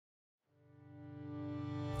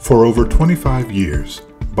For over 25 years,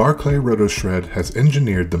 Barclay Roto-Shred has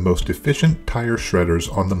engineered the most efficient tire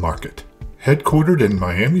shredders on the market. Headquartered in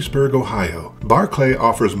Miamisburg, Ohio, Barclay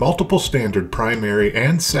offers multiple standard primary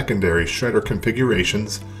and secondary shredder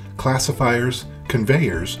configurations, classifiers,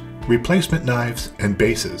 conveyors, replacement knives, and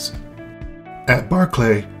bases. At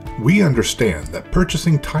Barclay, we understand that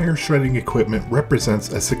purchasing tire shredding equipment represents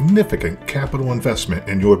a significant capital investment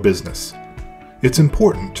in your business. It's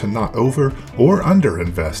important to not over or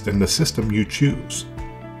underinvest in the system you choose.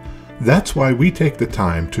 That's why we take the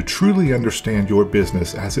time to truly understand your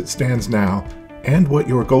business as it stands now and what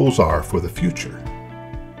your goals are for the future.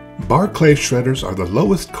 Barclay shredders are the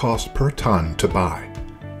lowest cost per ton to buy.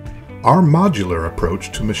 Our modular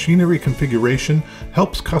approach to machinery configuration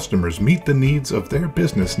helps customers meet the needs of their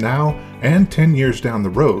business now and 10 years down the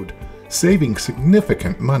road, saving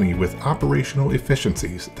significant money with operational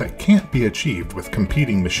efficiencies that can't be achieved with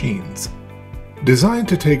competing machines. Designed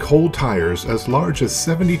to take whole tires as large as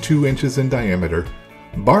 72 inches in diameter,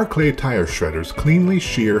 Barclay tire shredders cleanly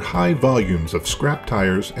shear high volumes of scrap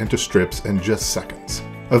tires into strips in just seconds.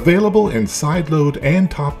 Available in side load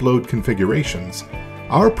and top load configurations,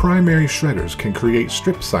 our primary shredders can create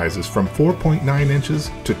strip sizes from 4.9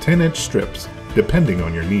 inches to 10-inch strips, depending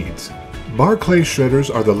on your needs. Barclay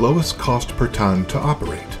shredders are the lowest cost per ton to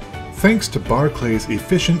operate. Thanks to Barclay's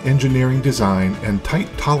efficient engineering design and tight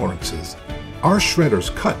tolerances, our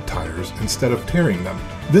shredders cut tires instead of tearing them.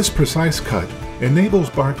 This precise cut enables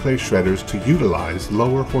Barclay shredders to utilize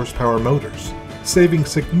lower horsepower motors, saving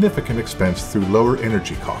significant expense through lower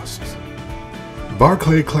energy costs.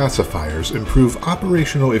 Barclay classifiers improve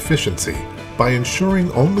operational efficiency by ensuring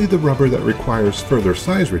only the rubber that requires further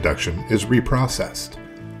size reduction is reprocessed.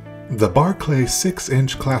 The Barclay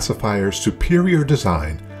 6-inch classifier's superior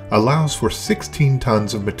design allows for 16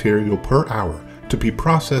 tons of material per hour to be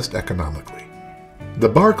processed economically. The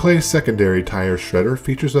Barclay secondary tire shredder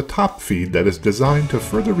features a top feed that is designed to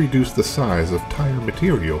further reduce the size of tire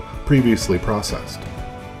material previously processed.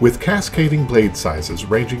 With cascading blade sizes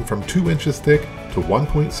ranging from 2 inches thick to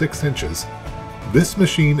 1.6 inches, this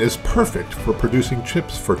machine is perfect for producing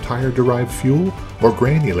chips for tire-derived fuel or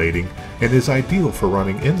granulating and is ideal for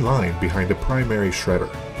running in line behind a primary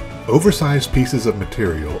shredder. Oversized pieces of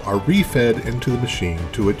material are refed into the machine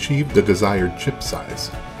to achieve the desired chip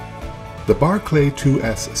size. The Barclay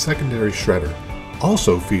 2S secondary shredder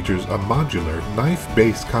also features a modular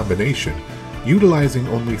knife-base combination utilizing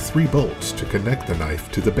only 3 bolts to connect the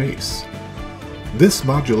knife to the base. This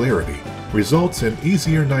modularity results in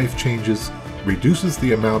easier knife changes, reduces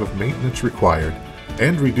the amount of maintenance required,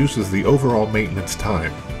 and reduces the overall maintenance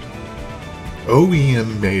time.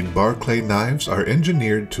 OEM-made Barclay knives are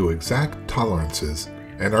engineered to exact tolerances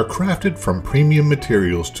and are crafted from premium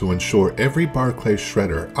materials to ensure every Barclay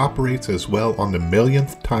shredder operates as well on the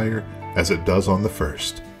millionth tire as it does on the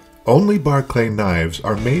first. Only Barclay knives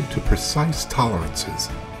are made to precise tolerances,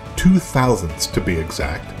 0.002 to be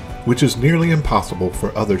exact, which is nearly impossible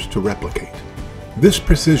for others to replicate. This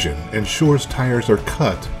precision ensures tires are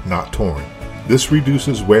cut, not torn. This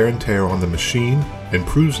reduces wear and tear on the machine,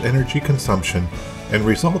 improves energy consumption, and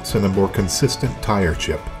results in a more consistent tire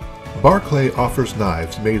chip. Barclay offers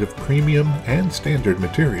knives made of premium and standard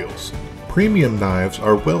materials. Premium knives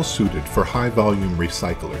are well suited for high-volume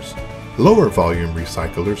recyclers. Lower volume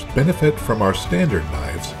recyclers benefit from our standard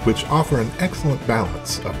knives, which offer an excellent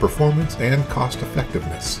balance of performance and cost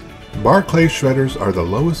effectiveness. Barclay shredders are the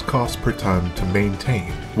lowest cost per ton to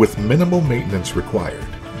maintain, with minimal maintenance required.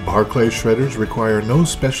 Barclay shredders require no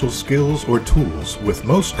special skills or tools, with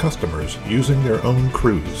most customers using their own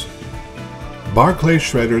crews. Barclay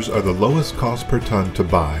shredders are the lowest cost per ton to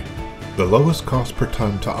buy, the lowest cost per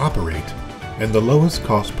ton to operate, and the lowest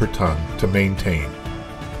cost per ton to maintain.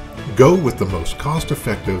 Go with the most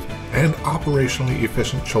cost-effective and operationally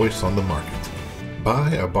efficient choice on the market.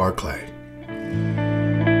 Buy a Barclay.